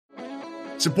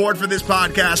Support for this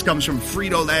podcast comes from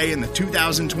Frito-Lay and the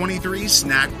 2023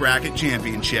 Snack Bracket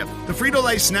Championship. The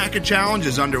Frito-Lay Snack Challenge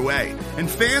is underway, and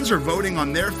fans are voting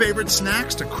on their favorite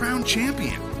snacks to crown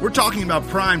champion. We're talking about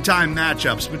prime-time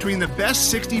matchups between the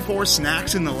best 64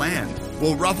 snacks in the land.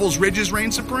 Will Ruffles Ridges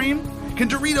reign supreme? Can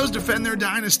Doritos defend their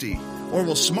dynasty? Or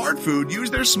will Smart Food use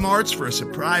their smarts for a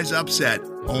surprise upset?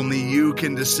 Only you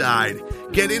can decide.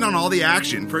 Get in on all the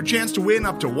action for a chance to win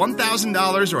up to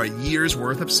 $1,000 or a year's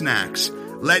worth of snacks.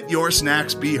 Let your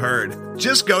snacks be heard.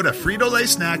 Just go to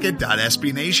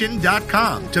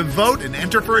fritolaysnacket.sbnation.com to vote and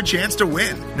enter for a chance to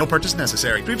win. No purchase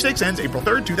necessary. Sweepstakes ends April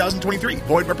 3rd, 2023.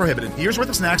 Void where prohibited. Year's worth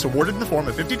of snacks awarded in the form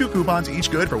of 52 coupons, each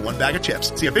good for one bag of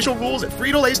chips. See official rules at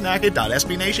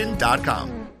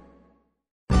fritolaysnacket.sbnation.com.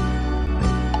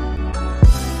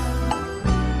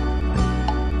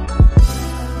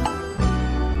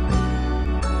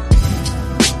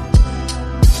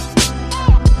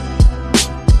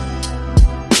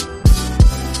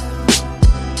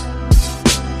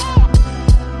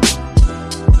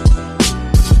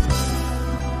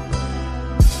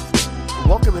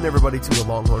 Everybody to the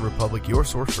Longhorn Republic, your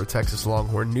source for Texas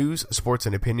Longhorn news, sports,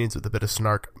 and opinions with a bit of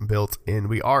snark built in.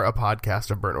 We are a podcast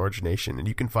of Burnt Orange Nation, and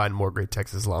you can find more great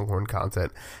Texas Longhorn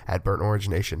content at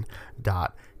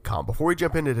burntorangenation.com. Before we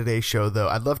jump into today's show, though,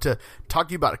 I'd love to talk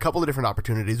to you about a couple of different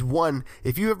opportunities. One,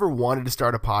 if you ever wanted to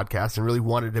start a podcast and really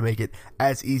wanted to make it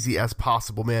as easy as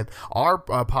possible, man, our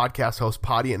podcast host,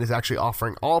 Podiant, is actually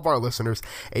offering all of our listeners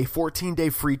a 14-day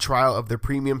free trial of their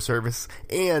premium service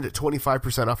and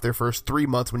 25% off their first 3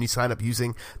 months when you sign up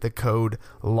using the code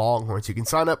Longhorn. So you can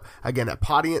sign up, again, at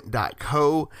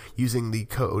podiant.co using the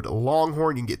code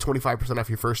Longhorn. You can get 25% off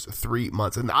your first 3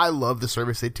 months. And I love the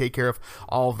service. They take care of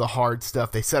all of the hard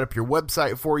stuff. They set up your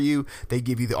website for you. They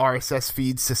give you the RSS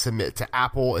feeds to submit to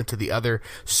Apple and to the other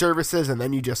services, and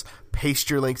then you just paste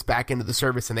your links back into the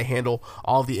service, and they handle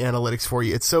all the analytics for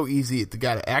you. It's so easy. It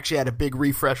actually had a big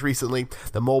refresh recently.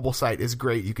 The mobile site is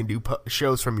great. You can do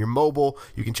shows from your mobile.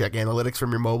 You can check analytics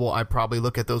from your mobile. I probably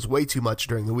look at those way too much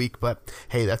during the week, but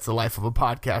hey, that's the life of a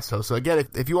podcast host. So again,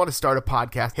 if you want to start a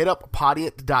podcast, hit up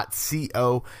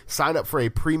podiant.co, sign up for a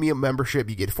premium membership.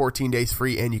 You get 14 days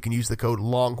free, and you can use the code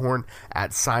Longhorn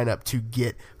at sign up to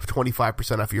get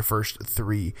 25% off your first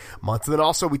 3 months. And then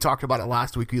also, we talked about it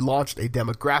last week. We launched a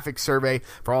demographic survey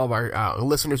for all of our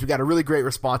listeners. We got a really great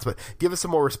response, but give us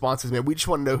some more responses, man. We just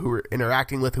want to know who we're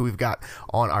interacting with, who we've got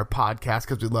on our podcast,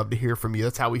 because we'd love to hear from you.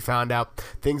 That's how we found out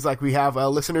things like we have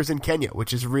listeners in Kenya,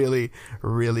 which is really,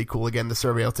 really cool. Again, the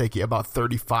survey will take you about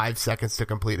 35 seconds to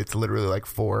complete. It's literally like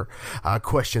 4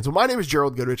 questions. Well, my name is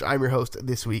Gerald Goodrich. I'm your host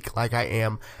this week, like I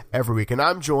am every week, and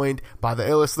I'm joined by the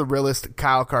illest, the realest,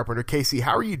 Kyle Carpenter. Casey,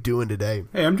 how are you doing today?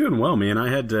 Hey, I'm doing well, man. I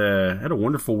had a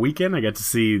wonderful weekend. I got to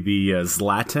see the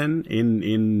Zlatan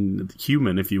in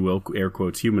human, if you will, air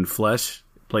quotes, human flesh.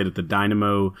 Played at the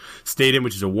Dynamo Stadium,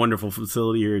 which is a wonderful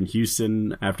facility here in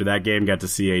Houston. After that game, got to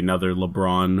see another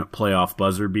LeBron playoff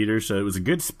buzzer beater. So it was a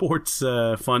good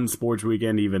fun sports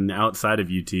weekend, even outside of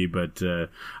UT. But I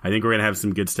think we're gonna have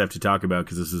some good stuff to talk about,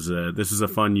 because this is a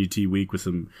fun UT week with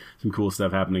some cool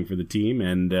stuff happening for the team.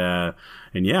 And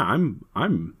yeah,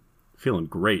 I'm feeling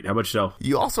great. How about yourself?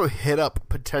 You also hit up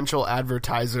potential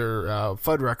advertiser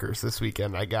Fuddruckers this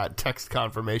weekend. I got text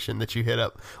confirmation that you hit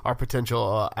up our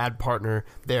potential ad partner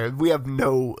there. We have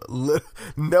no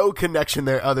connection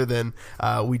there other than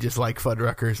we just like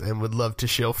Fuddruckers and would love to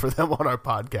shill for them on our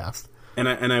podcast. And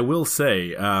I will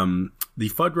say, the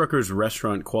Fuddruckers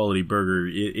restaurant quality burger,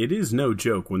 it is no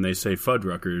joke when they say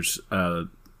Fuddruckers,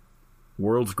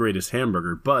 world's greatest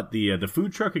hamburger. But the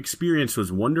food truck experience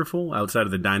was wonderful. Outside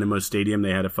of the Dynamo Stadium,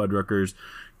 they had a Fuddruckers,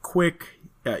 quick,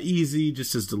 easy,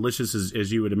 just as delicious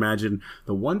as you would imagine.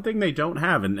 The one thing they don't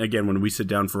have, and again, when we sit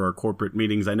down for our corporate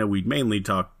meetings, I know we mainly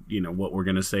talk, what we're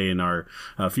going to say in our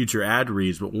future ad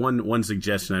reads, but one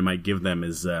suggestion I might give them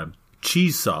is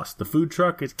cheese sauce. The food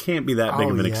truck, it can't be that big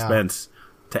of an expense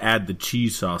to add the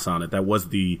cheese sauce on it. That was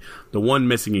the one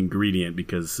missing ingredient,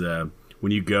 because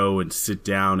when you go and sit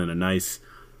down in a nice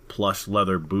plush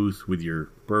leather booth with your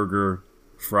burger,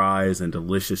 fries, and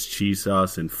delicious cheese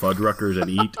sauce and Fuddruckers and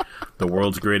eat the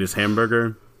world's greatest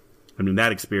hamburger, I mean,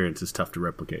 that experience is tough to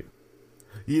replicate.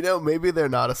 Maybe they're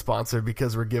not a sponsor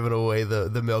because we're giving away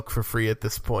the milk for free at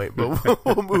this point, but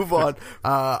we'll move on.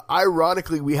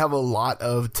 Ironically, we have a lot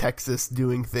of Texas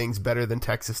doing things better than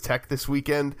Texas Tech this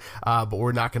weekend, but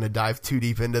we're not going to dive too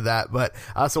deep into that. But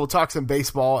so we'll talk some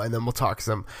baseball, and then we'll talk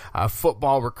some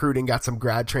football recruiting. Got some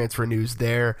grad transfer news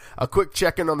there. A quick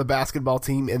check-in on the basketball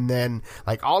team, and then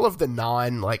all of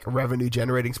the revenue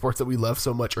generating sports that we love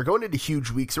so much are going into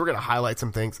huge weeks. So we're going to highlight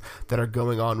some things that are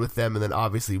going on with them, and then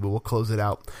obviously we will close it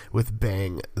out with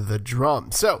Bang the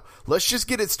Drum. So let's just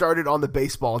get it started on the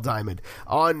baseball diamond.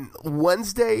 On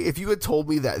Wednesday, if you had told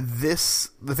me that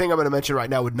the thing I'm going to mention right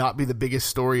now would not be the biggest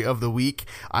story of the week,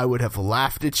 I would have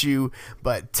laughed at you.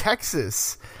 But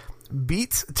Texas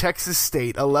beats Texas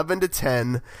State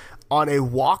 11-10 on a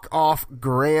walk-off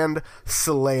grand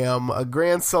slam, a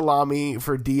grand salami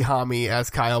for D-Hami, as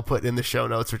Kyle put in the show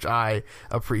notes, which I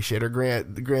appreciate, or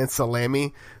grand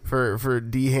salami for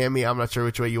D-Hami. I'm not sure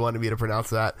which way you wanted me to pronounce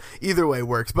that. Either way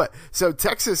works. But so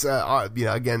Texas,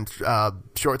 again,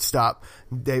 shortstop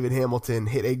David Hamilton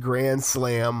hit a grand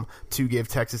slam to give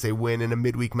Texas a win in a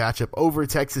midweek matchup over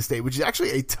Texas State, which is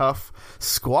actually a tough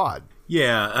squad.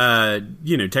 Yeah,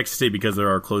 Texas State, because they're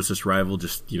our closest rival,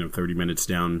 just 30 minutes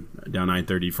down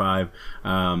I-35.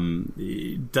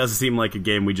 It does seem like a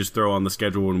game we just throw on the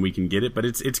schedule when we can get it, but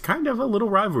it's kind of a little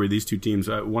rivalry, these two teams.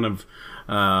 One of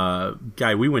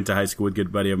guy we went to high school with,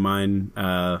 good buddy of mine.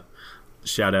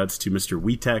 Shout outs to Mr.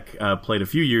 Witek, played a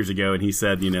few years ago, and he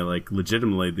said,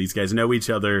 legitimately, these guys know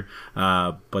each other,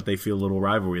 but they feel a little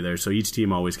rivalry there. So each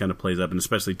team always kind of plays up, and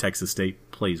especially Texas State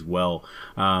plays well.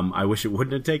 I wish it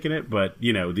wouldn't have taken it, but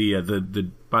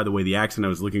by the way, the accent I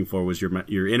was looking for was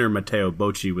your inner Matteo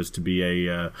Bocci was to be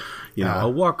a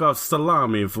walk-off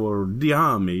salami for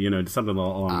D-Hami, something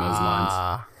along those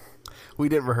lines. We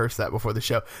didn't rehearse that before the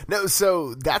show. No,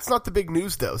 so that's not the big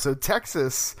news, though. So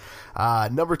Texas,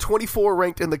 number 24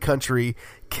 ranked in the country,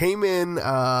 came in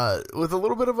with a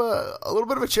little bit of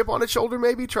a chip on its shoulder,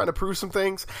 maybe trying to prove some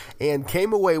things, and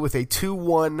came away with a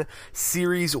 2-1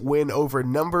 series win over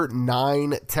number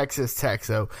 9 Texas Tech.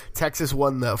 So Texas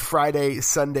won the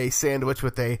Friday-Sunday sandwich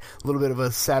with a little bit of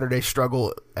a Saturday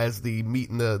struggle as the meat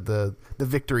and the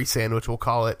victory sandwich, we'll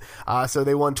call it. So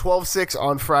they won 12-6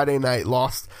 on Friday night,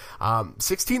 lost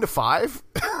 16-5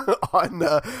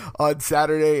 on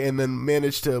Saturday, and then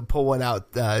managed to pull one out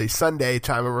Sunday,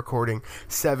 time of recording,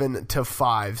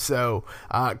 7-5. So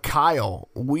Kyle,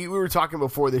 we were talking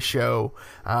before the show,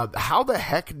 how the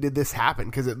heck did this happen?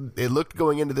 Because it looked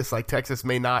going into this like Texas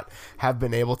may not have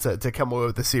been able to come away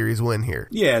with the series win here.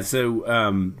 Yeah,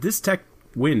 so this Tech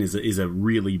win is a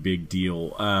really big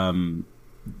deal.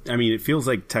 It feels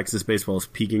like Texas baseball is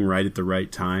peaking right at the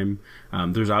right time.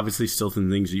 There's obviously still some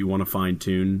things that you want to fine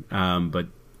tune, but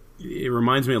it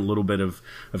reminds me a little bit of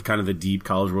kind of the deep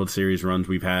College World Series runs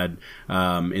we've had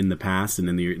in the past and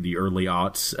in the early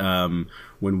aughts,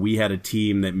 when we had a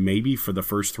team that maybe for the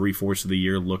first 3/4 of the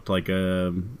year looked like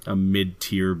a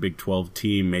mid-tier Big 12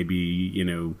 team, maybe,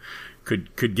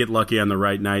 could get lucky on the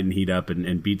right night and heat up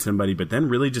and beat somebody, but then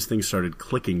really just things started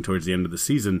clicking towards the end of the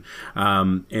season.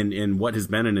 And what has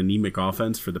been an anemic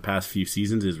offense for the past few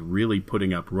seasons is really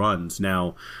putting up runs.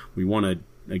 Now, we want to,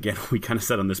 again, we kind of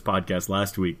said on this podcast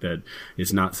last week that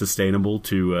it's not sustainable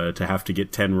to have to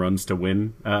get 10 runs to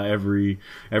win every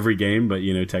game. But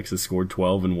Texas scored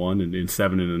 12 in one and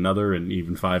 7 in another, and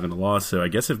even 5 in a loss. So I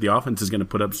guess if the offense is going to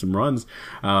put up some runs,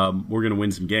 we're going to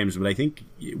win some games. But I think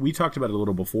we talked about it a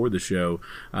little before the show.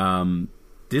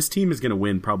 This team is going to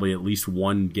win probably at least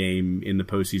one game in the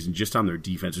postseason just on their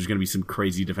defense. There's going to be some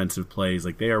crazy defensive plays.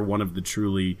 Like, they are one of the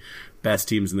truly best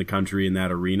teams in the country in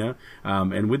that arena.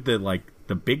 And with the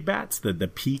big bats, the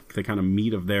peak, the kind of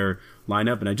meat of their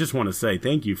lineup. And I just want to say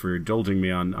thank you for indulging me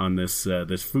on this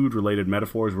food related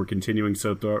metaphors. We're continuing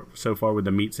so far with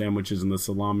the meat sandwiches and the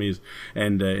salamis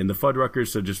and in the Fuddruckers.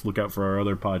 So just look out for our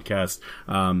other podcast,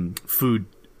 Food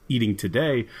Eating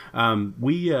Today.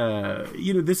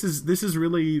 This is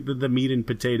really the meat and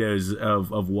potatoes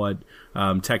of what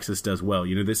Texas does well.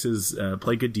 This is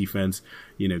play good defense.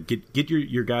 Get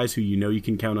your guys who you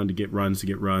can count on to get runs.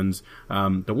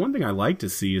 The one thing I like to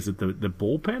see is that the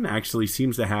bullpen actually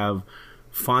seems to have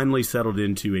finally settled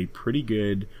into a pretty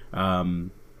good,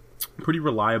 pretty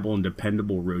reliable and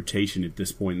dependable rotation at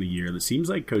this point in the year. It seems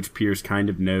like Coach Pierce kind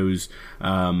of knows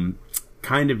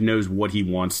what he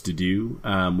wants to do,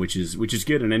 which is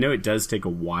good. And I know it does take a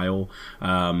while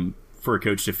for a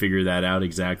coach to figure that out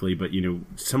exactly. But,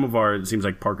 it seems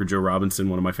like Parker Joe Robinson,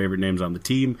 one of my favorite names on the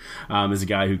team, is a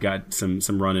guy who got some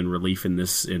run and relief in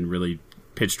this and really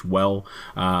pitched well.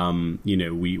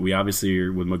 We obviously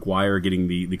are, with McGuire getting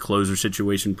the closer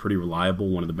situation pretty reliable,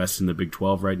 one of the best in the Big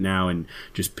 12 right now, and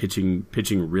just pitching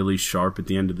really sharp at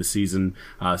the end of the season.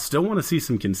 Still want to see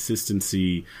some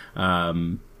consistency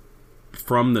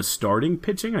from the starting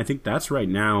pitching. I think that's right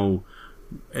now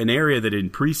an area that in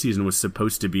preseason was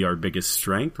supposed to be our biggest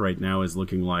strength. Right now is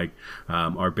looking like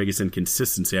our biggest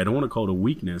inconsistency. I don't want to call it a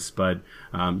weakness, but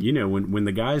when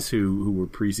the guys who were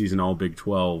preseason all Big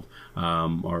 12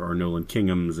 are Nolan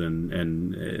Kinghams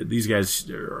and these guys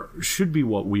should be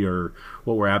what we're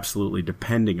absolutely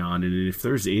depending on. And if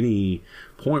there's any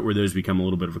point where those become a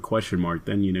little bit of a question mark,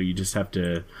 then, you just have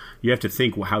to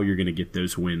think how you're going to get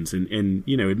those wins. And,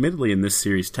 admittedly in this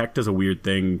series, Tech does a weird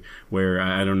thing where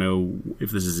I don't know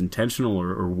if this is intentional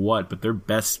or what, but their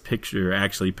best pitcher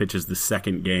actually pitches the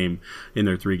second game in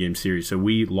their 3-game series. So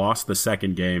we lost the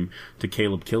second game to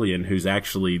Caleb Killian, who's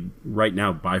actually right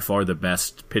now by far the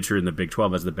best pitcher in the Big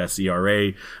 12, has the best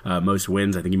ERA, most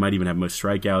wins. I think he might even have most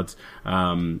strikeouts.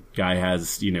 Guy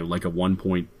has, like a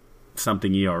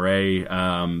 1-point-something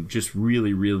ERA, just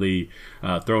really, really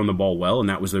throwing the ball well, and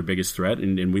that was their biggest threat,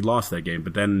 and we lost that game.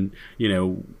 But then,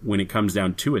 when it comes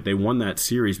down to it, they won that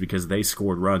series because they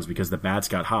scored runs, because the bats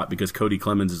got hot, because Cody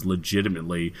Clemens is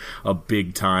legitimately a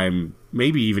big-time,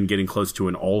 maybe even getting close to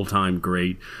an all-time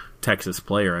great Texas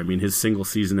player. I mean, his single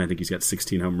season, I think he's got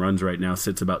 16 home runs right now,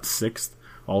 sits about 6th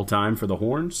all time for the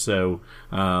Horns. So,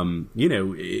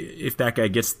 if that guy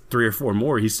gets 3 or 4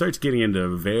 more, he starts getting into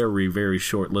a very, very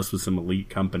short list with some elite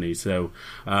company. So,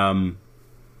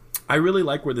 I really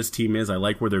like where this team is. I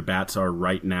like where their bats are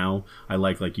right now. I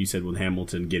like you said, with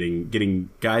Hamilton getting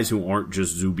guys who aren't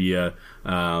just Zubia,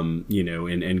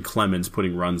 and Clemens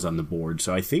putting runs on the board.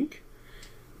 So I think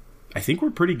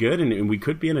we're pretty good, and we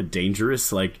could be in a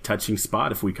dangerous, touching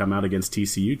spot if we come out against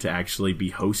TCU to actually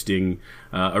be hosting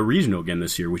a regional again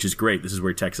this year, which is great. This is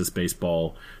where Texas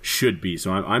baseball should be.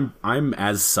 So I'm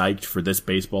as psyched for this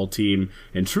baseball team,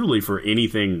 and truly for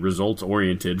anything results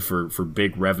oriented for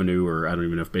big revenue, or I don't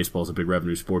even know if baseball is a big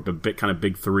revenue sport, but kind of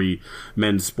big 3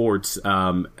 men's sports,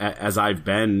 as I've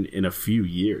been in a few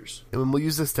years. And we'll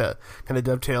use this to kind of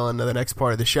dovetail into the next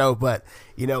part of the show, but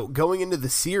going into the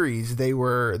series, they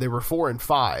were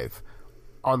 4-5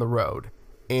 on the road,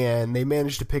 and they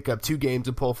managed to pick up 2 games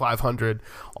and pull 500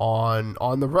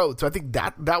 on the road. So I think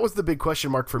that was the big question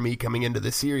mark for me coming into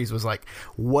the series, was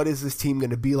what is this team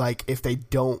going to be like if they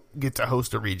don't get to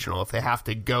host a regional, if they have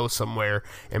to go somewhere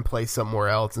and play somewhere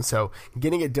else? And so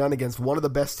getting it done against one of the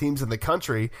best teams in the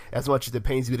country, as much as it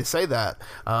pains me to say that,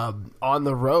 on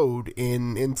the road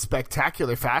in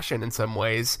spectacular fashion in some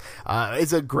ways,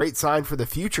 is a great sign for the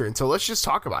future. And so let's just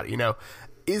talk about it.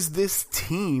 Is this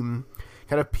team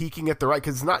kind of peaking at the right,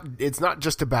 because it's not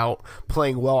just about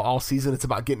playing well all season, it's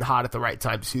about getting hot at the right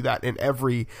time. To see that in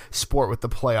every sport with the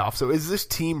playoffs. So is this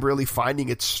team really finding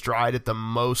its stride at the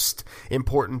most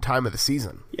important time of the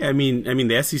season? Yeah, I mean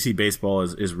the SEC baseball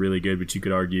is really good, but you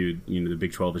could argue the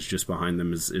Big 12 is just behind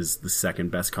them, is the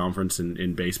second best conference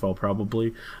in baseball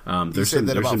probably. Do you say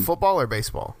that about football or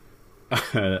baseball?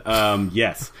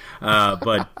 Yes.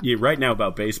 But right now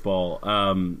about baseball,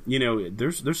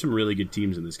 there's some really good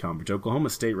teams in this conference. Oklahoma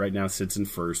State right now sits in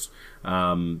first,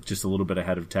 just a little bit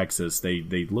ahead of Texas.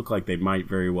 They look like they might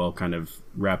very well kind of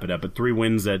wrap it up. But 3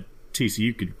 wins at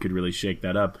TCU could really shake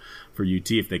that up for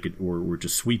UT if they could, or were to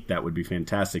sweep. That would be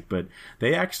fantastic. But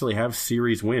they actually have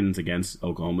series wins against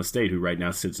Oklahoma State, who right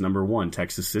now sits number 1.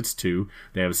 Texas sits 2.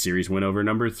 They have a series win over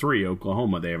number 3,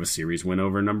 Oklahoma. They have a series win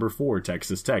over number 4,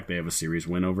 Texas Tech. They have a series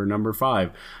win over number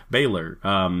 5, Baylor.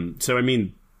 So I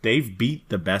mean, they've beat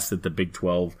the best that the Big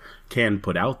 12 can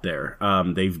put out there.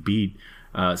 They've beat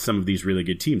some of these really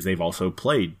good teams. They've also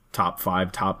played top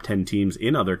 5, top 10 teams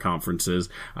in other conferences.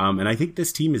 And I think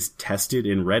this team is tested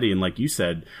and ready. And like you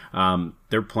said,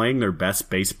 they're playing their best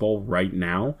baseball right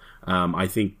now. I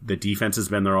think the defense has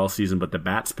been there all season, but the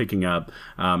bats picking up,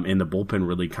 and the bullpen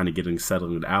really kind of getting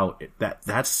settled out.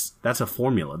 That's a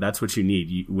formula. That's what you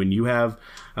need. When you have,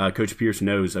 Coach Pierce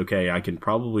knows, okay, I can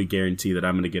probably guarantee that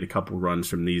I'm going to get a couple runs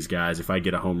from these guys. If I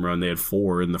get a home run, they had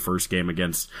 4 in the first game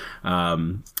against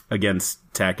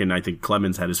Tech, and I think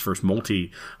Clemens had his first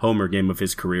multi-homer game of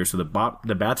his career. So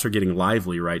the bats are getting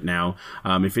lively right now.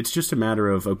 If it's just a matter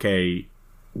of, okay,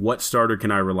 what starter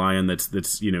can I rely on that's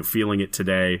feeling it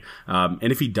today?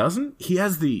 And if he doesn't, he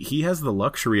has the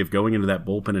luxury of going into that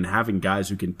bullpen and having guys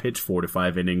who can pitch 4 to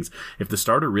 5 innings. If the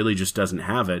starter really just doesn't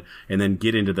have it, and then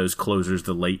get into those closers,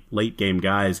 the late game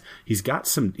guys, he's got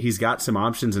some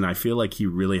options, and I feel like he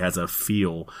really has a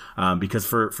feel, because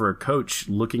for a coach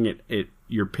looking at it,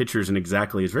 your pitchers, and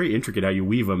exactly, it's very intricate how you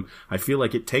weave them. I feel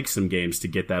like it takes some games to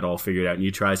get that all figured out, and you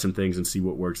try some things and see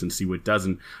what works and see what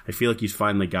doesn't. I feel like he's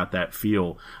finally got that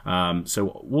feel.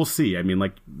 So we'll see. I mean,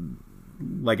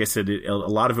 like I said, a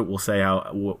lot of it will say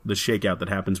how the shakeout that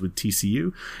happens with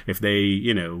TCU. If they,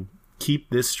 keep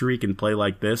this streak and play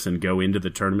like this and go into the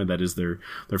tournament, that is their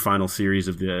final series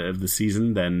of the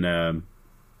season, then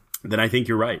I think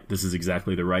you're right. This is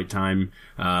exactly the right time,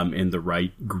 and the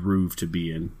right groove to be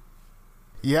in.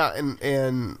 Yeah,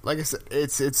 and like I said,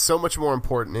 it's so much more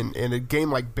important in a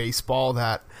game like baseball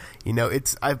that,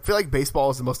 I feel like baseball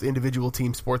is the most individual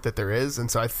team sport that there is, and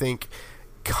so I think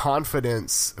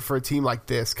confidence for a team like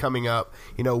this coming up,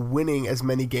 winning as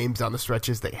many games down the stretch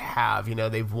as they have.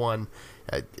 They've won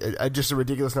just a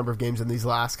ridiculous number of games in these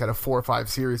last kind of 4 or 5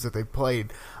 series that they've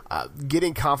played.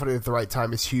 Getting confident at the right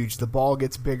time is huge. The ball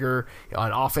gets bigger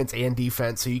on offense and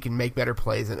defense, so you can make better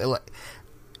plays. And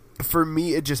for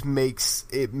me, it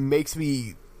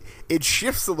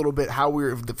shifts a little bit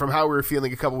from how we were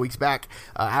feeling a couple weeks back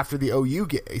after the OU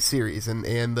series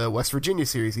and the West Virginia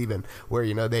series, even where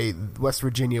West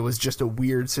Virginia was just a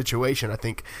weird situation. I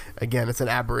think again it's an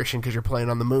aberration because you're playing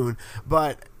on the moon,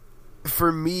 but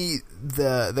for me,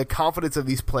 the confidence of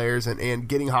these players and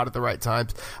getting hot at the right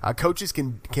times, coaches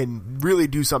can really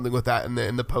do something with that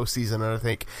in the postseason. And I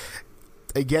think,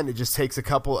 again, it just takes a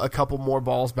couple more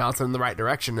balls bouncing in the right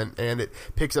direction, and it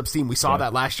picks up steam. We saw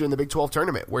that last year in the Big 12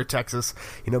 tournament where Texas,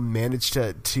 managed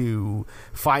to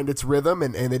find its rhythm,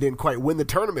 and they didn't quite win the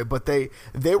tournament, but they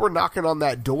were knocking on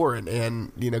that door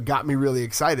and got me really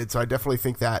excited. So I definitely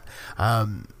think that.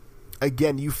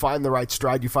 Again, you find the right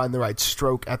stride, you find the right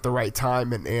stroke at the right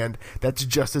time, and that's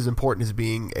just as important as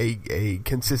being a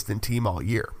consistent team all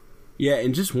year. Yeah,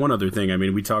 and just one other thing. I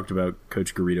mean, we talked about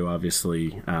Coach Garrido, obviously,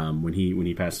 when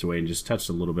he passed away, and just touched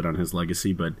a little bit on his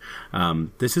legacy. But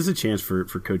this is a chance for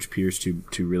Coach Pierce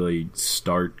to really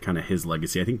start kind of his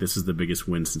legacy. I think this is the biggest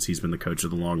win since he's been the coach of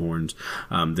the Longhorns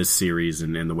this series,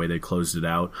 and the way they closed it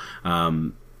out.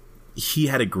 He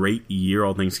had a great year,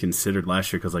 all things considered,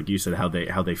 last year because, like you said, how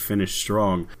they finished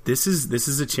strong. This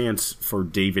is a chance for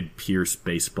David Pierce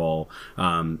baseball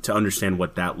to understand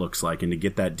what that looks like and to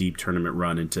get that deep tournament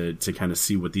run and to kind of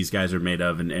see what these guys are made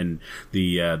of and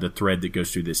the thread that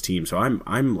goes through this team. So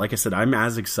I'm like I said, I'm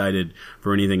as excited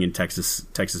for anything in Texas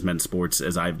men's sports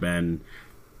as I've been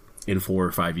in 4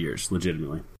 or 5 years,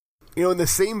 legitimately. In the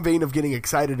same vein of getting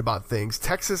excited about things,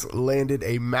 Texas landed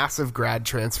a massive grad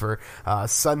transfer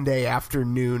Sunday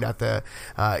afternoon at the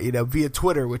via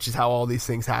Twitter, which is how all these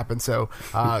things happen. So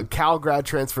Cal grad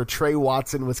transfer Trey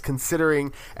Watson was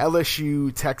considering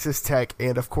LSU, Texas Tech,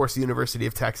 and of course the University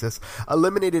of Texas.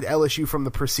 Eliminated LSU from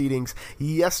the proceedings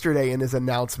yesterday in his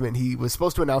announcement. He was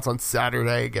supposed to announce on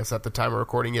Saturday, I guess at the time of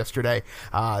recording yesterday,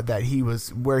 that he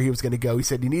was where he was going to go. He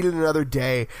said he needed another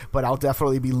day, but I'll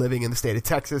definitely be living in the state of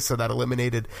Texas. So that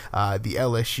eliminated the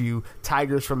LSU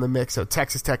Tigers from the mix. So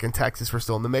Texas Tech and Texas were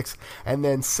still in the mix. And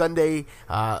then Sunday,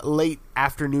 late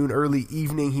afternoon, early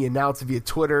evening, he announced via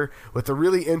Twitter with a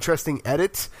really interesting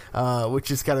edit, which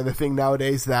is kind of the thing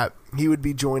nowadays, that he would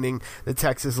be joining the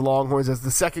Texas Longhorns as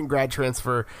the second grad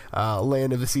transfer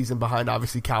land of the season behind,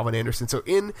 obviously, Calvin Anderson. So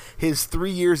in his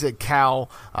 3 years at Cal,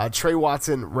 Trey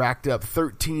Watson racked up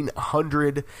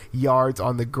 1,300 yards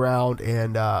on the ground,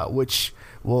 and which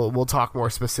we'll talk more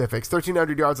specifics.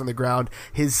 1,300 yards on the ground.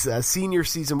 His senior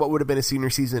season, what would have been a senior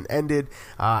season, ended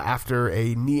after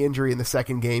a knee injury in the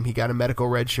second game. He got a medical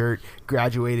red shirt,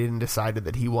 graduated, and decided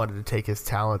that he wanted to take his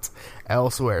talents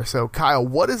elsewhere. So, Kyle,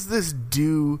 what does this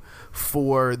do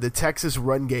for the Texas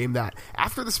run game that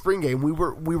after the spring game we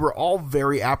were all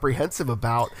very apprehensive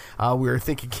about? We were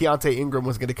thinking Keontae Ingram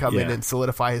was going to come in and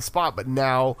solidify his spot, but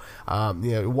now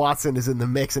Watson is in the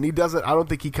mix, and I don't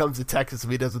think he comes to Texas if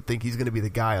he doesn't think he's going to be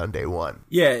the guy on day one.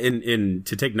 Yeah, and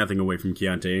to take nothing away from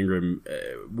Keontae Ingram,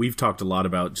 we've talked a lot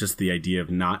about just the idea of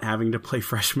not having to play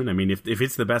freshmen. I mean, if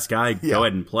it's the best guy, go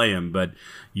ahead and play him, but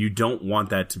you don't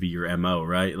want that to be your MO,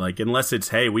 right? Like, unless it's,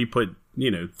 hey, we put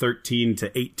 13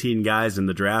 to 18 guys in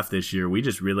the draft this year, we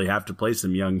just really have to play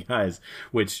some young guys,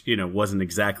 which, wasn't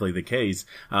exactly the case.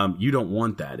 You don't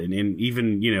want that. And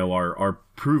even, our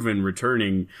proven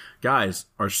returning guys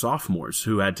are sophomores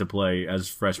who had to play as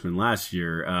freshmen last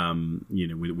year,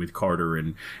 with Carter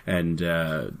and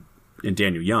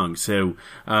Daniel Young. So,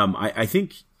 I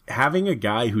think having a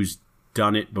guy who's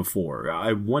done it before.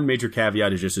 One major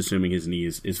caveat is just assuming his knee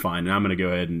is fine, and I'm going to go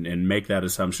ahead and make that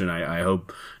assumption. I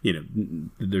hope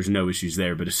there's no issues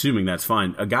there, but assuming that's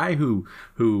fine, a guy who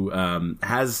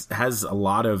has a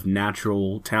lot of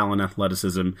natural talent,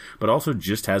 athleticism, but also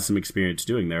just has some experience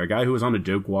doing there. A guy who was on a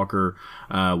Doak Walker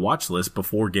watch list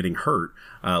before getting hurt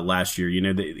last year.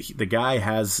 The guy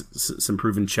has some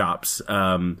proven chops.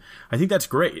 I think that's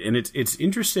great, and it's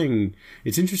interesting.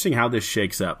 It's interesting how this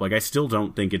shakes up. Like, I still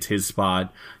don't think it's his spot.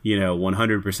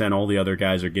 100%. All the other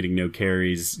guys are getting no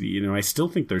carries. I still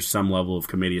think there's some level of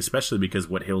committee, especially because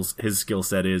what his skill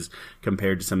set is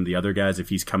compared to some of the other guys. If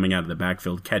he's coming out of the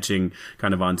backfield, catching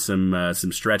kind of on some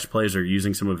stretch plays, or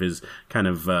using some of his kind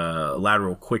of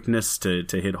lateral quickness to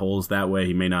hit holes that way,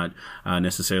 he may not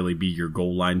necessarily be your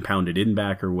goal line pounded in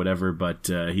back or whatever. But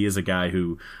he is a guy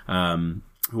who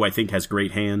I think has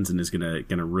great hands and is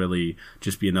gonna really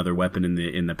just be another weapon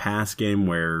in the pass game,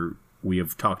 where we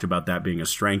have talked about that being a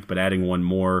strength, but adding one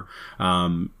more,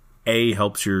 A,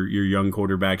 helps your young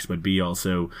quarterbacks, but B,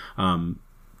 also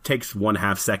takes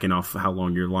 1/2 second off how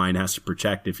long your line has to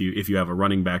protect if you have a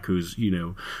running back who's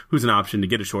an option to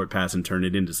get a short pass and turn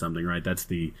it into something, right? That's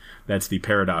the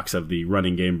paradox of the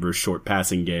running game versus short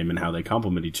passing game and how they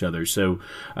complement each other. So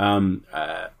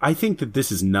I think that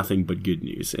this is nothing but good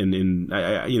news, and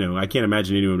I can't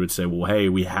imagine anyone would say, well, hey,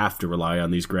 we have to rely on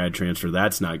these grad transfer.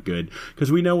 That's not good,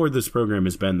 because we know where this program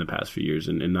has been the past few years,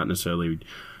 and not necessarily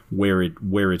where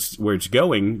it's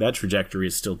going. That trajectory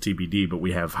is still TBD, but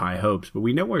we have high hopes. But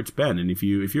we know where it's been, and if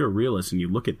you're a realist and you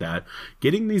look at that,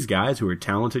 getting these guys who are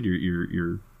talented,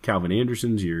 your Calvin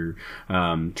Andersons, your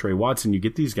Trey Watson, you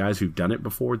get these guys who've done it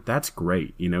before. That's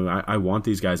great. I want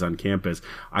these guys on campus.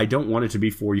 I don't want it to be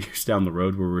 4 years down the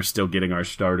road where we're still getting our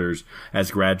starters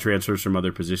as grad transfers from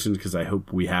other positions, because I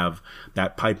hope we have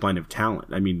that pipeline of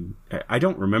talent. I mean, I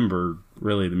don't remember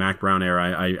really the Mac Brown era.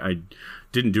 I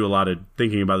didn't do a lot of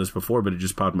thinking about this before, but it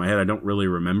just popped in my head. I don't really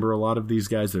remember a lot of these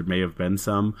guys. There may have been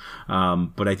some,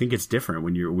 but I think it's different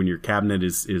when your cabinet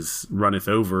is runneth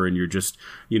over and you're just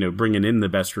bringing in the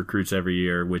best recruits every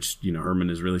year, which Herman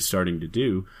is really starting to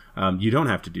do. You don't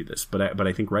have to do this, but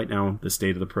I think right now the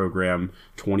state of the program,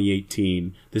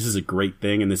 2018, this is a great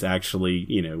thing, and this actually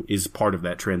is part of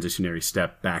that transitionary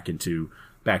step back into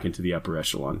the upper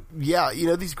echelon. Yeah,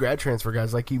 these grad transfer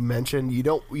guys, like you mentioned, you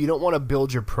don't want to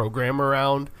build your program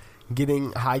around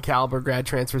getting high caliber grad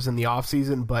transfers in the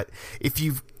offseason, but if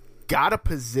you've got a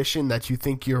position that you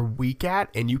think you're weak at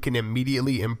and you can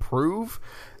immediately improve,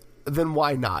 then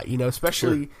why not?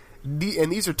 Especially sure.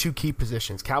 And these are two key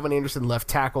positions. Calvin Anderson, left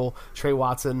tackle. Trey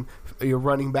Watson, your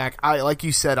running back. Like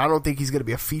you said, I don't think he's going to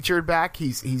be a featured back.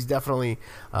 He's definitely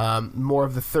more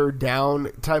of the third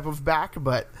down type of back,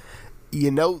 but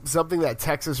something that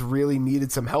Texas really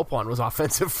needed some help on was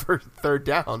offensive for third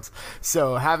downs.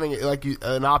 So having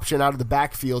an option out of the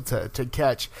backfield to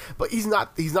catch, but he's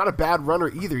not a bad runner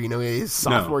either. His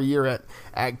sophomore year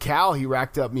at Cal, he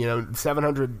racked up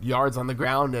 700 yards on the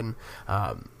ground and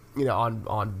on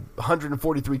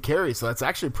 143 carries. So that's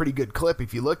actually a pretty good clip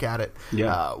if you look at it.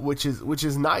 Yeah, which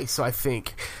is nice. So I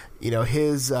think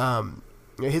his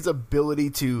ability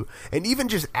to, and even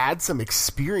just add some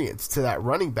experience to that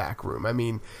running back room. I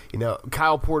mean,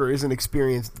 Kyle Porter is an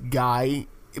experienced guy,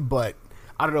 but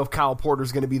I don't know if Kyle Porter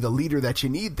is going to be the leader that you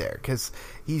need there, because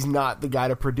he's not the guy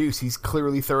to produce. He's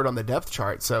clearly third on the depth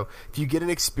chart. So if you get an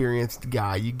experienced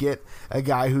guy, you get a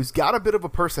guy who's got a bit of a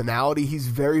personality. He's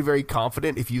very, very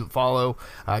confident. If you follow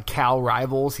Cal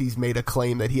Rivals, he's made a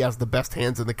claim that he has the best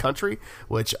hands in the country,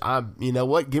 which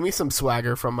give me some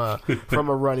swagger from a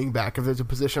running back if there's a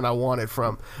position I want it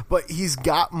from. But he's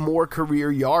got more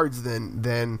career yards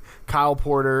than Kyle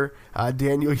Porter,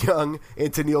 Daniel Young,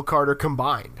 and Tennille Carter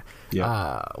combined.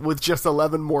 Yeah. With just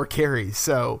 11 more carries.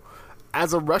 So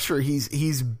as a rusher,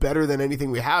 he's better than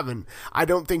anything we have, and I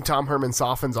don't think Tom Herman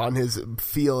softens on his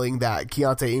feeling that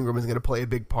Keontae Ingram is going to play a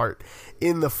big part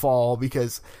in the fall,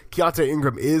 because Keontae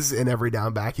Ingram is an every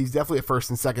down back. He's definitely a first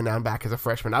and second down back as a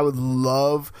freshman. I would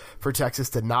love for Texas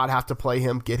to not have to play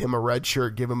him, get him a red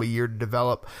shirt, give him a year to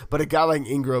develop. But a guy like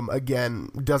Ingram, again,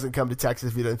 doesn't come to Texas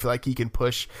if he doesn't feel like he can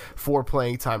push for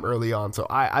playing time early on. So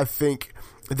I think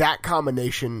that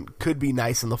combination could be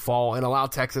nice in the fall and allow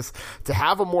Texas to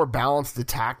have a more balanced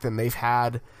attack than they've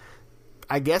had,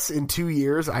 I guess, in 2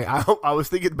 years. I was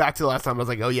thinking back to the last time. I was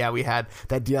like, oh, yeah, we had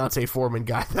that Deontay Foreman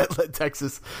guy that let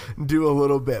Texas do a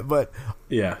little bit. But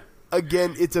yeah,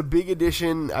 again, it's a big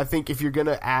addition. I think if you're going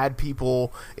to add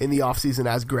people in the offseason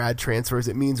as grad transfers,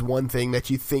 it means one thing, that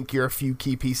you think you're a few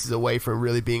key pieces away from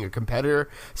really being a competitor,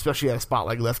 especially at a spot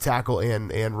like left tackle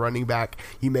and running back.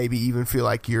 You maybe even feel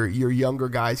like your younger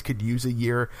guys could use a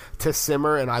year to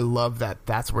simmer, and I love that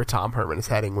that's where Tom Herman is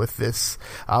heading with this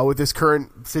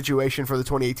current situation for the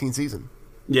 2018 season.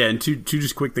 Yeah, and two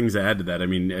just quick things to add to that. I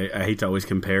mean, I hate to always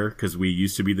compare because we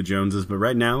used to be the Joneses, but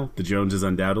right now the Joneses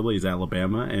undoubtedly is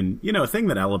Alabama. And, a thing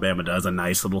that Alabama does, a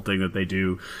nice little thing that they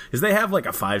do, is they have like a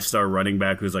 5-star running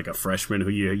back who's like a freshman who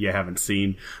you haven't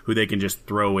seen, who they can just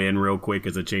throw in real quick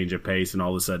as a change of pace, and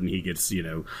all of a sudden he gets,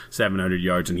 700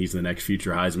 yards and he's the next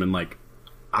future Heisman. Like,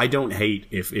 I don't hate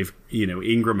if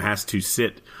Ingram has to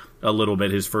sit a little bit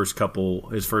his first couple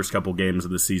games of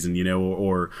the season,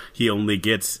 or he only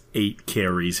gets 8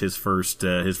 carries his first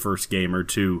game or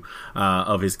two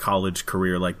of his college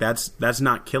career. Like that's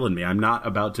not killing me. I'm not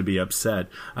about to be upset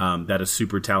that a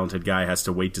super talented guy has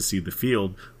to wait to see the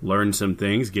field, learn some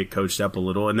things, get coached up a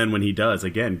little, and then when he does,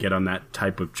 again, get on that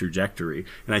type of trajectory.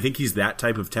 And I think he's that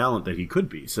type of talent that he could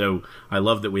be. So I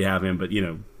love that we have him, but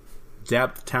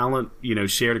depth, talent,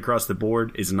 shared across the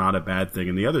board is not a bad thing.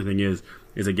 And the other thing is,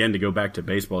 again, to go back to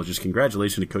baseball, just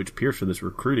congratulations to Coach Pierce for this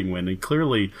recruiting win. And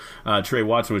clearly, Trey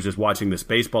Watson was just watching this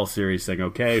baseball series saying,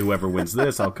 okay, whoever wins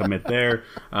this, I'll commit there.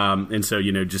 And so,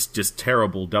 just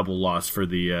terrible double loss for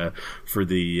the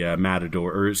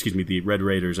Matador, or excuse me, the Red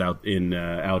Raiders out in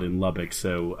Lubbock.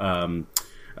 So,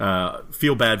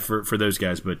 feel bad for those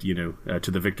guys, but,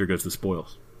 to the victor goes the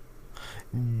spoils.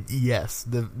 Yes,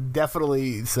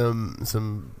 definitely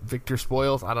some victor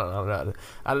spoils. I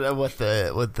don't know what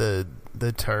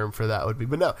the term for that would be,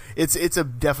 but no, it's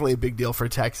definitely a big deal for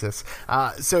Texas.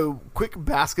 So quick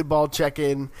basketball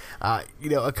check-in.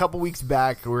 A couple weeks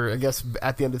back, or I guess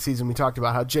at the end of the season, we talked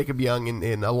about how Jacob Young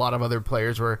and a lot of other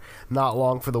players were not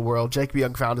long for the world. Jacob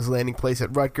Young found his landing place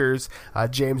at Rutgers.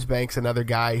 James Banks, another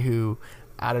guy who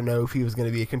I don't know if he was going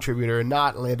to be a contributor or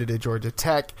not, landed at Georgia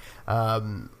Tech.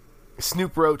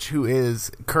 Snoop Roach, who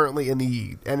is currently in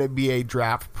the NBA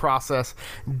draft process,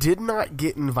 did not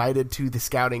get invited to the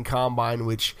scouting combine,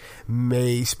 which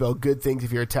may spell good things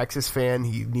if you're a Texas fan.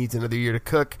 He needs another year to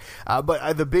cook.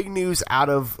 But the big news out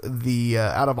of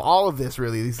all of this,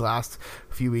 really, these last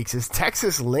few weeks, is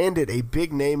Texas landed a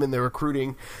big name in the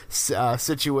recruiting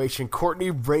situation.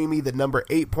 Courtney Ramey, the number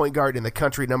 8 point guard in the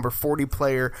country, number 40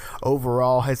 player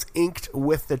overall, has inked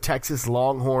with the Texas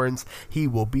Longhorns. He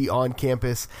will be on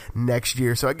campus next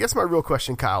year. So I guess my real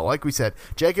question, Kyle, like we said,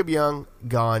 Jacob Young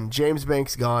gone, James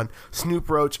Banks gone, Snoop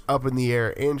Roach up in the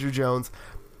air, Andrew Jones,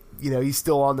 he's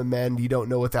still on the mend. You don't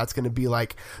know what that's going to be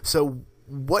like. So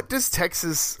what does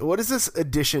this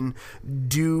addition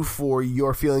do for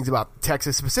your feelings about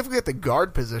Texas, specifically at the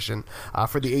guard position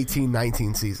for the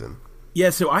 18-19 season?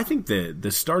 Yeah, so I think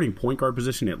the starting point guard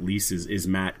position at least is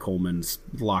Matt Coleman's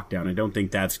lockdown. I don't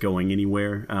think that's going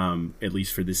anywhere, at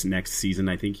least for this next season.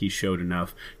 I think he showed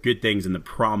enough good things and the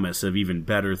promise of even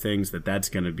better things that's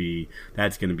going to be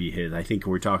his. I think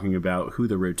we're talking about who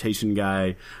the rotation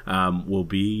guy will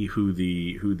be, who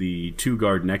the two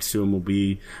guard next to him will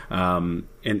be.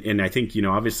 And I think,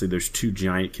 obviously there's two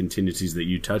giant contingencies that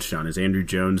you touched on. Is Andrew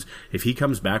Jones, if he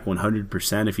comes back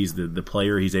 100%, if he's the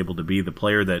player he's able to be, the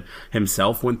player that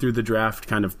himself went through the draft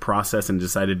kind of process and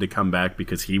decided to come back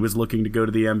because he was looking to go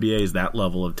to the NBA, is that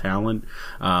level of talent.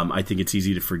 I think it's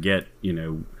easy to forget,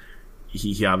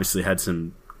 he obviously had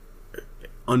some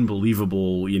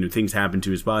unbelievable, things happen to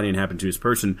his body and happen to his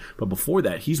person. But before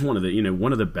that, he's one of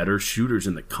the better shooters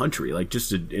in the country, like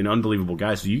just an unbelievable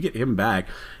guy. So you get him back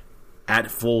at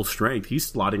full strength,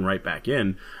 he's slotting right back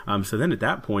in. So then at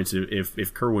that point,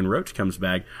 if Kerwin Roach comes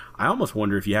back, I almost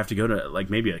wonder if you have to go to like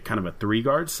maybe a kind of a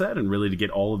 3-guard set and really to get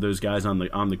all of those guys on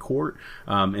the court.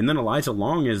 And then Elijah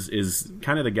Long is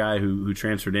kind of the guy who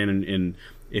transferred in and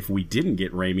if we didn't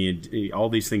get Ramey and all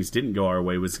these things didn't go our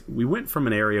way, we went from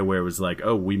an area where it was like,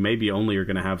 oh, we maybe only are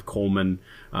going to have Coleman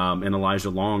and Elijah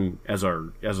Long as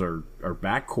our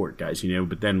backcourt guys,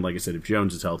 But then, like I said, if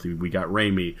Jones is healthy, we got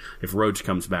Ramey. If Roach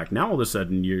comes back, now all of a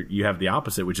sudden you have the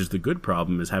opposite, which is the good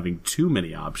problem, is having too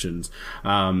many options.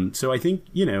 So I think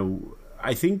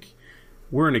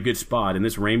we're in a good spot, and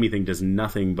this Ramey thing does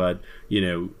nothing but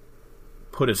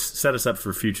set us up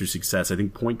for future success. I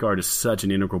think point guard is such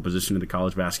an integral position in the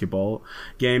college basketball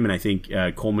game, and I think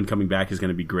Coleman coming back is going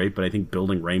to be great, but I think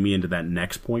building Ramey into that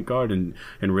next point guard and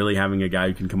really having a guy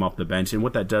who can come off the bench, and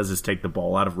what that does is take the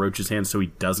ball out of Roach's hands so he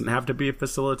doesn't have to be a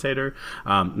facilitator.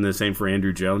 And the same for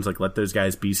Andrew Jones. Like, let those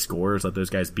guys be scorers, let those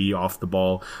guys be off the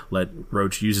ball, let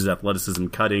Roach use his athleticism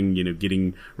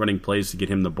cutting, running plays to get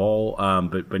him the ball,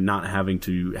 but not having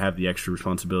to have the extra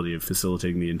responsibility of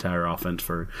facilitating the entire offense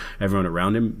for everyone around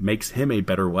him, makes him a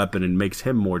better weapon and makes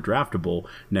him more draftable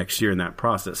next year in that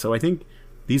process. So I think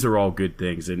these are all good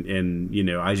things, and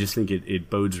I just think it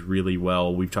bodes really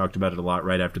well. We've talked about it a lot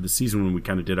right after the season when we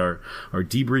kind of did our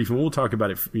debrief, and we'll talk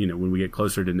about it when we get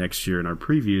closer to next year in our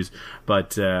previews.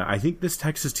 But I think this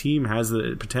Texas team has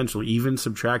the potential, even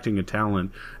subtracting a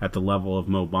talent at the level of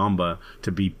Mo Bamba,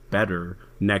 to be better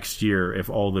next year if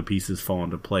all the pieces fall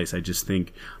into place. I just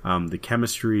think the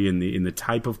chemistry and the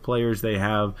type of players they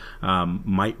have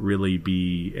might really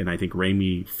be, and I think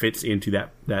Ramey fits into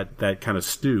that kind of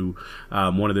stew,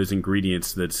 one of those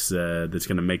ingredients that's going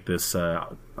to make this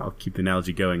I'll keep the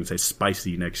analogy going and say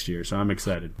spicy next year. So I'm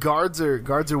excited. Guards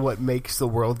are what makes the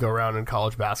world go round in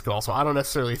college basketball. So I don't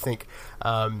necessarily think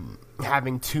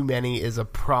having too many is a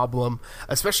problem,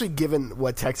 especially given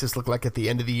what Texas looked like at the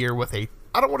end of the year with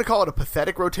I don't want to call it a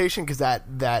pathetic rotation because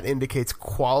that indicates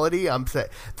quality.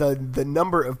 The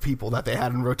number of people that they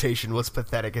had in rotation was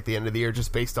pathetic at the end of the year,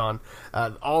 just based on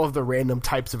all of the random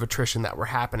types of attrition that were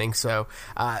happening. So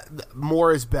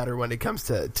more is better when it comes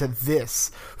to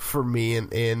this for me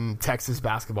in Texas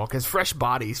basketball, because fresh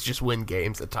bodies just win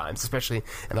games at times, especially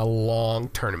in a long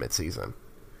tournament season.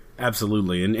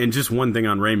 Absolutely. And just one thing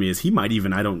on Ramey is he might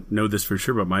even, I don't know this for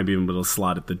sure, but might be able to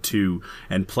slot at the 2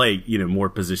 and play, more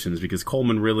positions, because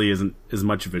Coleman really isn't as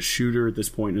much of a shooter at this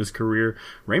point in his career.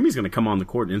 Ramey's going to come on the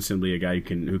court and instantly a guy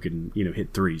who can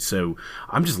hit threes. So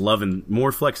I'm just loving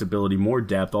more flexibility, more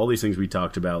depth, all these things we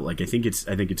talked about. Like, I think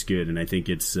it's good, and I think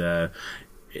it's,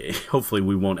 hopefully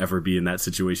we won't ever be in that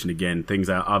situation again. Things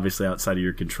are obviously outside of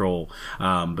your control,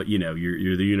 but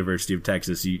you're the University of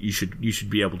Texas. You should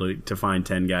be able to find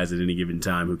 10 guys at any given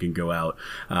time who can go out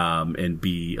and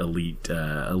be elite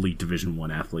Division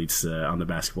I athletes on the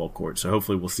basketball court. So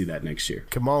hopefully we'll see that next year.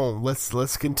 Come on,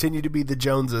 let's continue to be the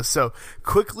Joneses. So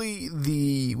quickly,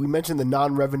 we mentioned the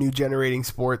non-revenue generating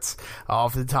sports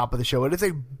off the top of the show. It is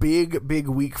a big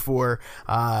week for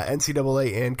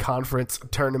NCAA and conference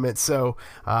tournaments. So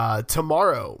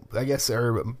tomorrow, I guess,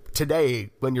 or today,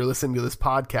 when you're listening to this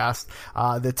podcast,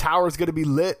 the tower is going to be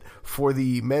lit for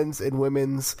the men's and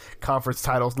women's conference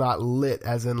titles. Not lit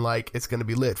as in like it's going to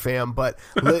be lit, fam, but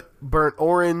lit burnt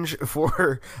orange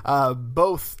for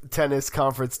both tennis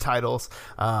conference titles.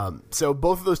 So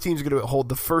both of those teams are going to hold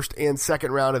the first and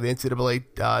second round of the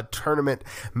NCAA tournament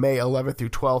May 11th through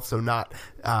 12th. So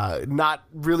not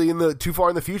really too far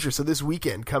in the future. So this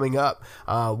weekend coming up,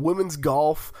 women's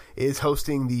golf is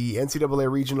hosting the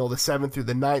NCAA regional the 7th through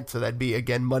the 9th. So that'd be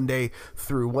again Monday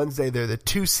through Wednesday. They're the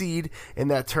 2 seed in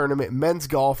that tournament. Men's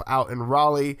golf out in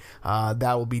Raleigh.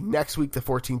 That will be next week, the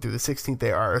 14th through the 16th.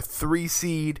 They are a 3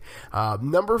 seed.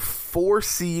 Number 4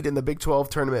 seed in the Big 12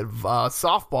 tournament.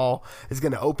 Softball is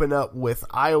going to open up with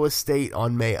Iowa State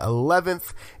on May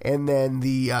 11th. And then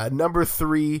the number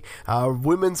 3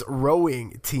 women's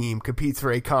rowing team competes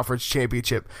for a conference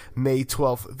championship May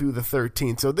 12th through the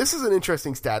 13th. So this is an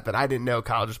interesting stat that I didn't know.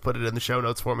 Kyle just put it in the show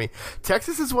notes for me.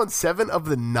 Texas has won 7 of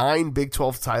the 9 Big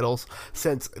 12 titles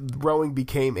since rowing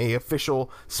became a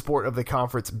official sport of the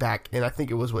conference back in, I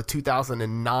think it was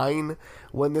 2009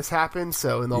 when this happened.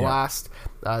 So in the last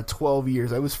 12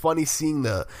 years, it was funny seeing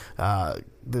the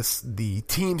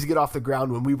teams get off the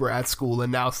ground when we were at school,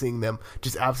 and now seeing them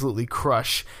just absolutely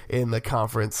crush in the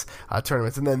conference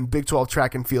tournaments. And then Big 12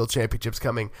 track and field championships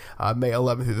coming May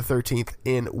 11th through the 13th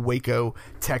in Waco,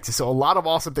 Texas. So a lot of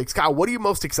awesome things. Kyle, what are you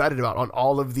most excited about on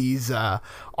all these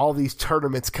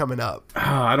tournaments coming up?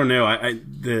 I don't know.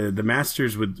 The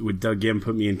Masters with Doug Gim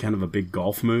put me in kind of a big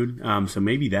golf mood. So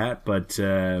maybe that, but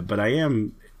I am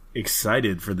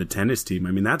excited for the tennis team.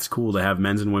 I mean, that's cool to have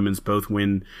men's and women's both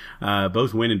win and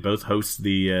both host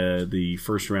the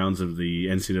first rounds of the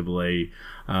NCAA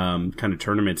kind of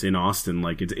tournaments in Austin.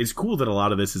 Like, it's cool that a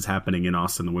lot of this is happening in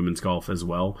Austin, the women's golf as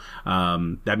well.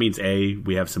 That means A,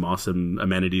 we have some awesome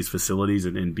amenities, facilities,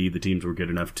 and B, the teams were good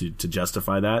enough to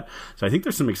justify that. So I think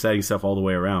there's some exciting stuff all the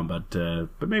way around, but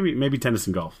maybe tennis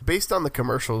and golf. Based on the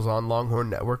commercials on Longhorn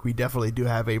Network, we definitely do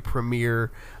have a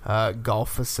premier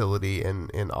golf facility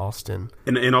in Austin.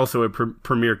 And also a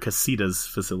premier casitas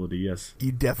facility, yes.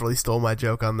 You definitely stole my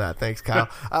joke on that. Thanks, Kyle.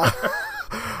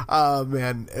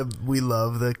 Man, we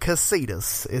love the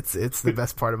casitas. It's the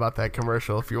best part about that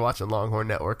commercial if you're watching Longhorn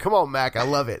Network. Come on, Mac, I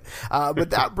love it.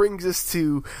 But that brings us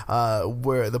to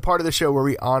where the part of the show where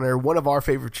we honor one of our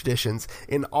favorite traditions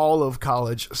in all of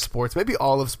college sports, maybe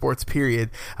all of sports,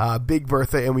 period, Big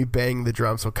Bertha, and we bang the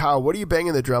drum. So, Kyle, what are you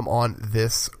banging the drum on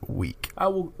this week?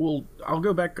 I'll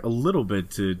go back a little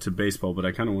bit to baseball, but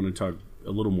I kind of want to talk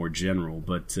a little more general.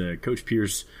 But Coach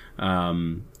Pierce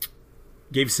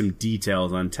gave some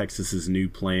details on Texas's new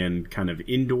planned kind of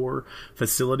indoor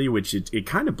facility, which it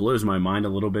kind of blows my mind a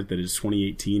little bit that it's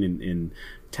 2018 and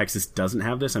Texas doesn't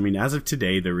have this. I mean, as of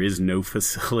today, there is no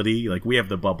facility. Like, we have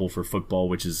the bubble for football,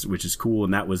 which is cool,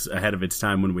 and that was ahead of its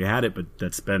time when we had it. But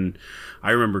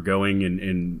I remember going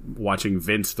and watching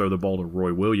Vince throw the ball to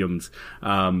Roy Williams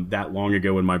that long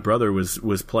ago when my brother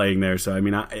was playing there. So I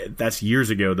mean, that's years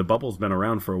ago. The bubble's been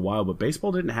around for a while, but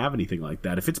baseball didn't have anything like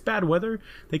that. If it's bad weather,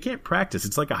 they can't practice.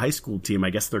 It's like a high school team. I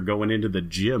guess they're going into the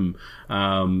gym,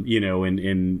 and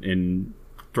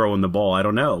throwing the ball. I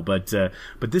don't know, but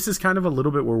this is kind of a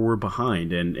little bit where we're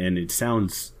behind, and it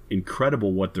sounds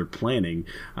incredible what they're planning.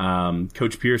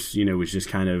 Coach Pierce, was just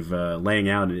kind of laying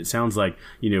out, and it sounds like,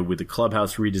 with the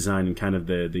clubhouse redesign and kind of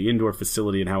the indoor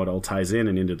facility and how it all ties in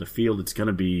and into the field, it's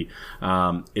gonna be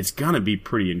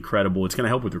pretty incredible. It's gonna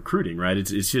help with recruiting, right?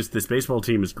 It's just, this baseball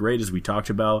team is great, as we talked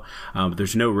about, but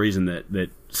there's no reason that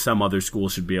some other school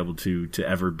should be able to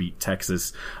ever beat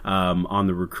Texas on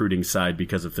the recruiting side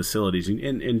because of facilities.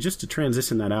 And just to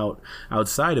transition that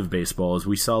outside of baseball, as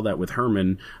we saw that with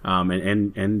Herman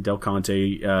and Del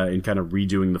Conte in kind of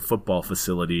redoing the football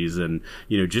facilities, and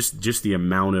just the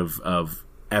amount of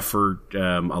effort,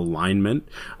 alignment,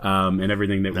 and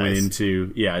everything that went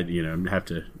into, have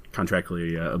to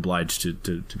contractually obliged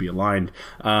to be aligned.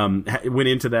 Went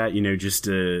into that, just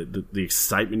the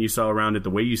excitement you saw around it, the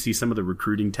way you see some of the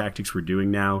recruiting tactics we're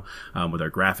doing now with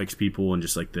our graphics people and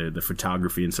just like the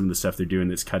photography and some of the stuff they're doing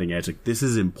that's cutting edge. Like, this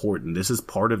is important. This is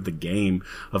part of the game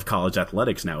of college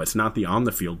athletics now. It's not the on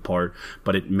the field part,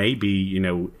 but it may be,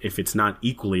 if it's not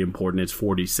equally important, it's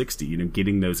 40-60,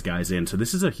 getting those guys in. So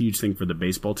this is a huge thing for the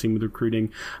baseball team with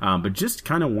recruiting. But just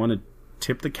kind of want to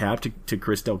tip the cap to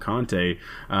Chris Del Conte.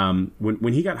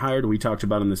 When he got hired, we talked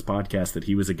about on this podcast that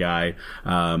he was a guy,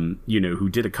 who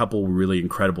did a couple really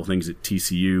incredible things at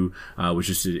TCU, was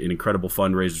just an incredible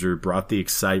fundraiser, brought the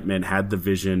excitement, had the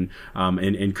vision,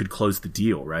 and could close the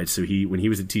deal, right? So when he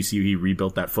was at TCU, he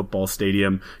rebuilt that football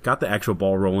stadium, got the actual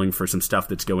ball rolling for some stuff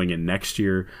that's going in next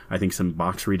year. I think some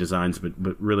box redesigns,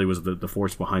 but really was the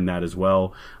force behind that as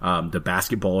well. The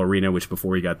basketball arena, which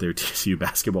before he got there, TCU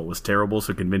basketball was terrible,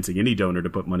 so convincing any donor to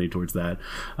put money towards that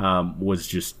was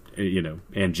just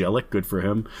angelic. Good for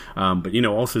him. But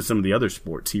also some of the other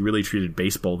sports, he really treated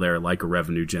baseball there like a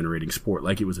revenue generating sport,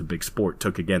 like it was a big sport.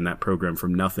 Took again that program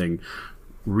from nothing,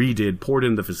 poured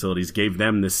into the facilities, gave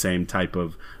them this same type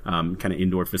of kind of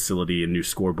indoor facility and new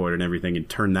scoreboard and everything, and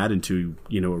turned that into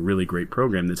a really great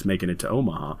program that's making it to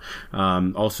Omaha.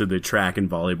 Also the track and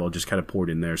volleyball just kind of poured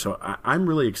in there. So I'm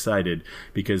really excited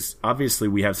because obviously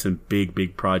we have some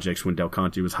big projects when Del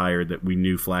Conte was hired that we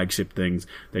knew, flagship things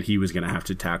that he was going to have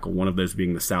to tackle. One of those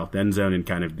being the south end zone and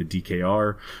kind of the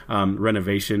DKR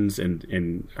renovations,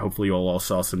 and hopefully you all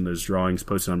saw some of those drawings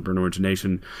posted on Burn Orange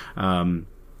Nation.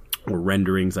 Or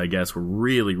renderings, I guess, were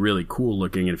really, really cool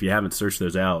looking. And if you haven't searched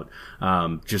those out,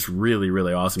 just really,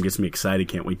 really awesome. Gets me excited.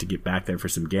 Can't wait to get back there for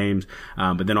some games.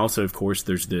 But then also, of course,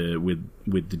 there's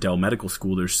with the Dell Medical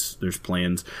School, there's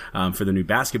plans for the new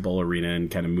basketball arena and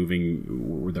kind of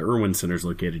moving where the Irwin Center is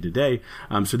located today.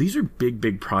 So these are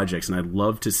big projects, and I'd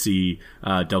love to see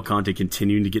Del Conte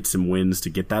continuing to get some wins, to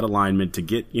get that alignment, to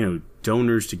get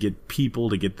donors, to get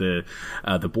people, to get the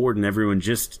board and everyone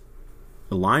just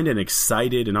aligned and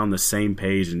excited and on the same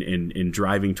page and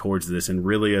driving towards this. And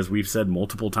really, as we've said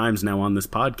multiple times now on this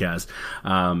podcast,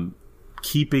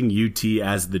 keeping UT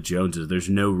as the Joneses. There's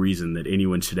no reason that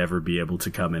anyone should ever be able to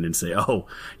come in and say, oh,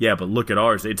 yeah, but look at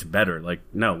ours, it's better. Like,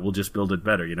 no, we'll just build it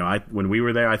better. When we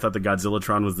were there, I thought the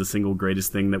Godzillatron was the single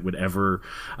greatest thing that would ever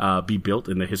be built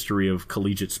in the history of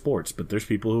collegiate sports. But there's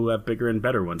people who have bigger and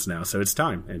better ones now, so it's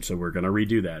time. And so we're going to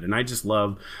redo that. And I just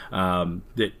love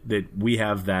that we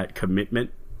have that commitment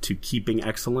to keeping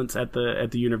excellence at the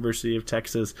University of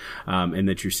Texas, and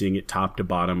that you're seeing it top to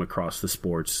bottom across the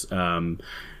sports.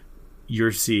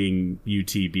 You're seeing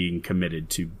UT being committed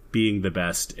to being the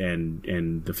best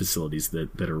and the facilities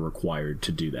that are required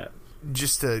to do that.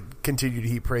 Just to continue to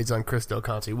heap praise on Chris Del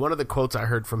Conte, one of the quotes I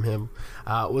heard from him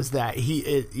was that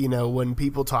when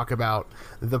people talk about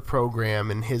the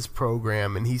program and his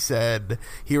program, and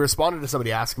he responded to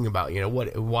somebody asking about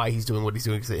why he's doing what he's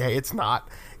doing. He said, hey, it's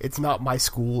not my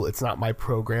school, it's not my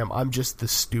program, I'm just the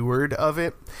steward of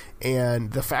it.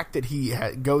 And the fact that he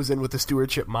goes in with the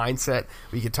stewardship mindset,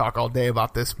 we could talk all day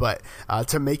about this, but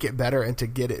to make it better and to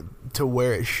get it to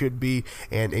where it should be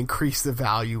and increase the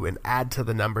value and add to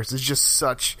the numbers is just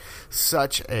such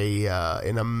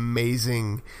an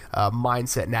amazing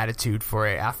mindset and attitude for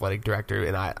an athletic director.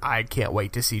 And I can't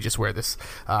wait to see just where this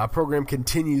program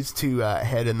continues to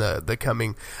head in the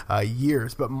coming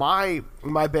years. But my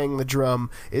bang the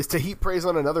drum is to heap praise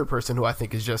on another person who I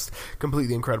think is just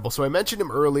completely incredible. So I mentioned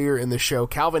him earlier in the show,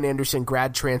 Calvin Anderson,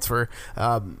 grad transfer.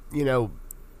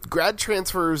 Grad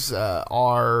transfers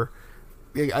are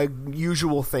a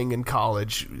usual thing in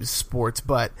college sports,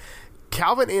 but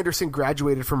Calvin Anderson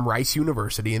graduated from Rice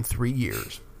University in 3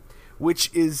 years, which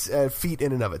is a feat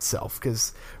in and of itself,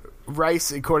 because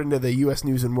Rice, according to the U.S.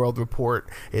 News and World Report,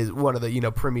 is one of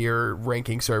the premier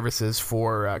ranking services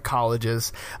for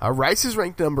colleges. Rice is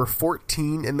ranked number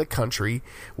 14 in the country,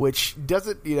 which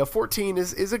doesn't 14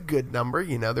 is a good number.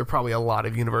 There are probably a lot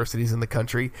of universities in the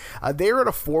country. They are in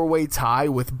a 4-way tie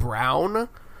with Brown,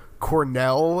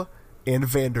 Cornell, and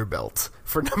Vanderbilt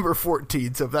for number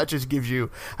 14. So that just gives you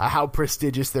how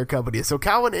prestigious their company is. So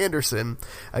Calvin Anderson,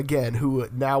 again, who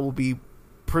now will be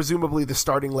presumably the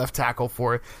starting left tackle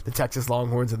for the Texas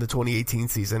Longhorns in the 2018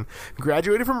 season,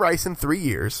 graduated from Rice in 3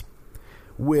 years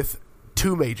with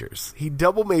 2 majors. He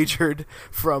double majored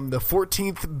from the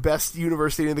 14th best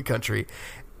university in the country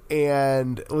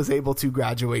and was able to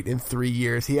graduate in 3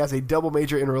 years. He has a double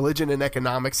major in religion and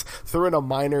economics, threw in a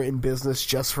minor in business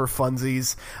just for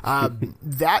funsies.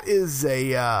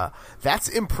 That's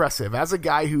impressive. As a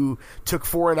guy who took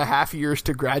 4.5 years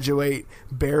to graduate,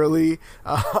 barely,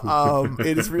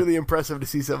 it is really impressive to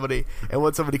see somebody and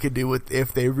what somebody can do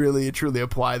if they really and truly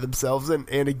apply themselves.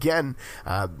 And again,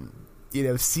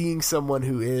 seeing someone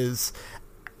who is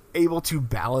able to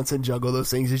balance and juggle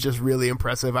those things is just really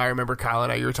impressive. I remember Kyle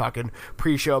and I, you were talking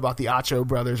pre-show about the Acho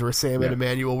brothers, where Sam and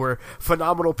Emmanuel were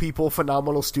phenomenal people,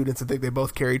 phenomenal students. I think they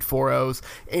both carried 4.0s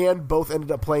and both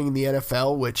ended up playing in the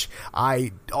NFL, which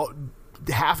I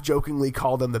half jokingly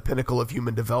call them the pinnacle of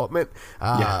human development.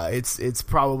 It's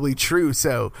probably true.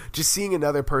 So just seeing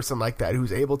another person like that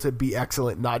who's able to be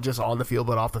excellent, not just on the field,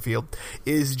 but off the field,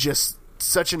 is just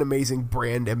such an amazing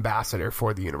brand ambassador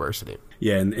for the university.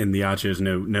 Yeah, and the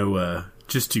Achos,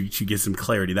 just to get some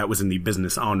clarity, that was in the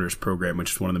business honors program,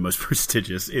 which is one of the most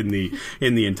prestigious in the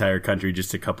entire country.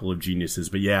 Just a couple of geniuses.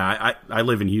 But yeah, I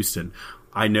live in Houston.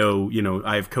 I know,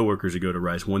 I have coworkers who go to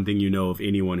Rice. One thing of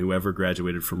anyone who ever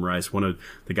graduated from Rice, one of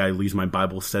the guy who leads my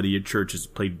Bible study at church has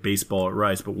played baseball at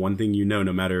Rice. But one thing no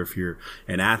matter if you're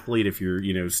an athlete, if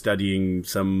you're, studying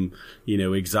some,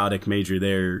 exotic major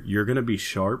there, you're going to be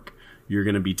sharp. You're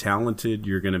going to be talented.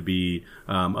 You're going to be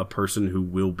a person who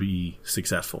will be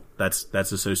successful. That's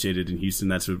associated in Houston.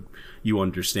 That's what you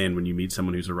understand when you meet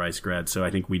someone who's a Rice grad. So I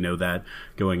think we know that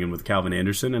going in with Calvin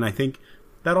Anderson. And I think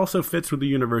that also fits with the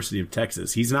University of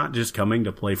Texas. He's not just coming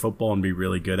to play football and be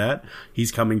really good at.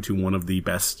 He's coming to one of the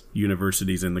best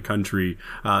universities in the country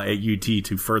at UT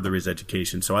to further his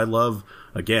education. So I love,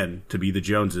 again, to be the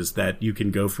Joneses, that you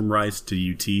can go from Rice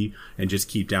to UT and just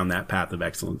keep down that path of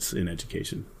excellence in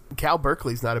education. Cal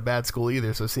Berkeley's not a bad school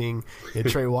either, so seeing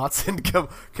Trey Watson come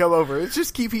over, it's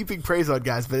just keep heaping praise on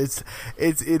guys, but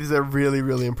it is a really,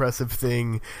 really impressive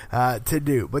thing to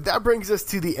do. But that brings us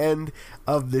to the end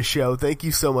of the show. Thank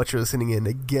you so much for listening in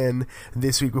again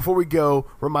this week. Before we go,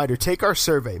 reminder, take our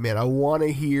survey, man. I want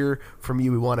to hear from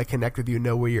you. We want to connect with you,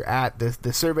 know where you're at.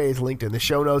 The survey is linked in the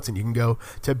show notes, and you can go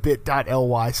to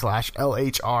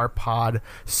bit.ly/LHRpod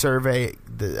survey.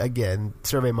 Again,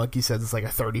 SurveyMonkey says it's like a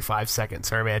 35-second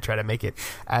survey. I try to make it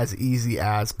as easy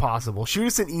as possible. Shoot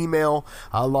us an email,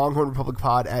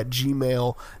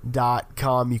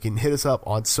 longhornrepublicpod@gmail.com. You can hit us up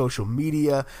on social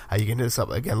media. You can hit us up,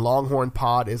 again, Longhorn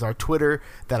Pod is our Twitter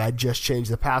that I just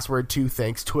changed the password to.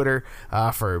 Thanks, Twitter,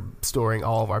 for storing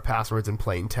all of our passwords in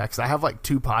plain text. I have like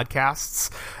 2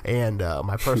 podcasts and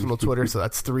my personal Twitter, so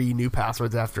that's 3 new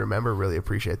passwords I have to remember. Really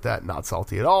appreciate that. Not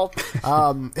salty at all.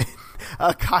 Kyle,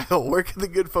 where can the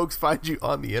good folks find you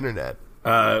on the internet?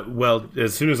 Well,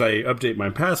 as soon as I update my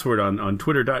password on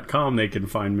twitter.com, they can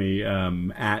find me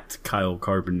at Kyle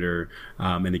Carpenter,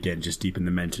 and again, just deep in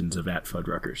the mentions of at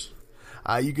Fuddruckers.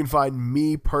 You can find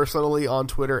me personally on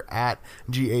Twitter at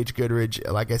GH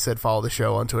Goodridge. Like I said, follow the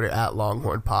show on Twitter at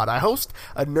Longhorn Pod. I host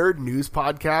a nerd news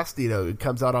podcast. It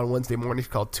comes out on Wednesday mornings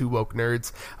called Two Woke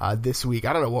Nerds. This week,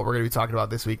 I don't know what we're going to be talking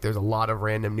about this week. There's a lot of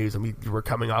random news. We're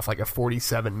coming off like a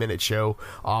 47-minute show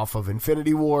off of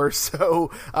Infinity War.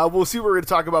 So we'll see what we're going to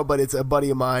talk about, but it's a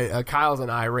buddy of mine, Kyle's and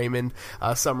I, Raymond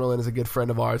Summerlin is a good friend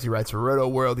of ours. He writes for Roto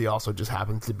World. He also just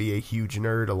happens to be a huge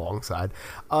nerd alongside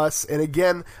us. And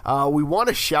again, we want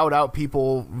to shout out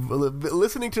people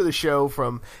listening to the show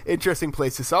from interesting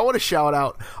places. So I want to shout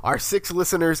out our 6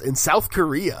 listeners in South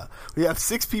Korea. We have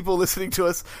 6 people listening to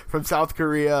us from South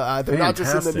Korea. They're not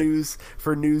just in the news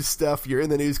for news stuff. You're in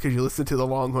the news because you listen to the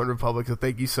Longhorn Republic. So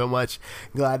thank you so much.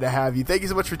 Glad to have you. Thank you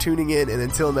so much for tuning in. And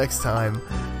until next time,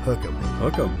 hook 'em.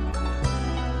 Hook 'em.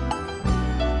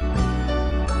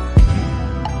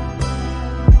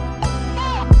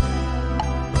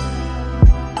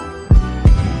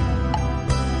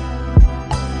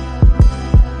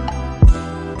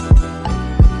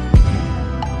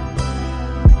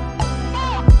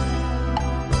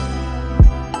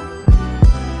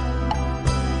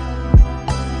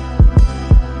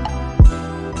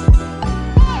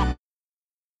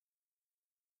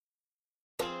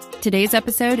 Today's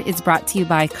episode is brought to you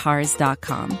by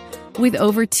Cars.com. With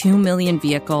over 2 million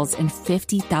vehicles and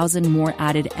 50,000 more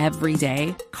added every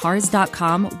day,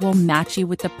 Cars.com will match you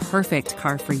with the perfect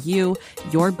car for you,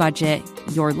 your budget,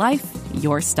 your life,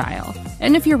 your style.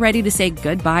 And if you're ready to say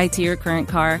goodbye to your current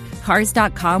car,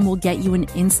 Cars.com will get you an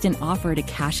instant offer to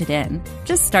cash it in.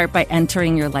 Just start by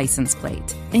entering your license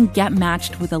plate and get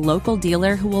matched with a local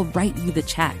dealer who will write you the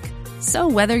check. So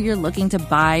whether you're looking to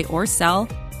buy or sell,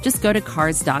 just go to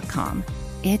Cars.com.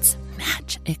 It's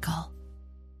magical.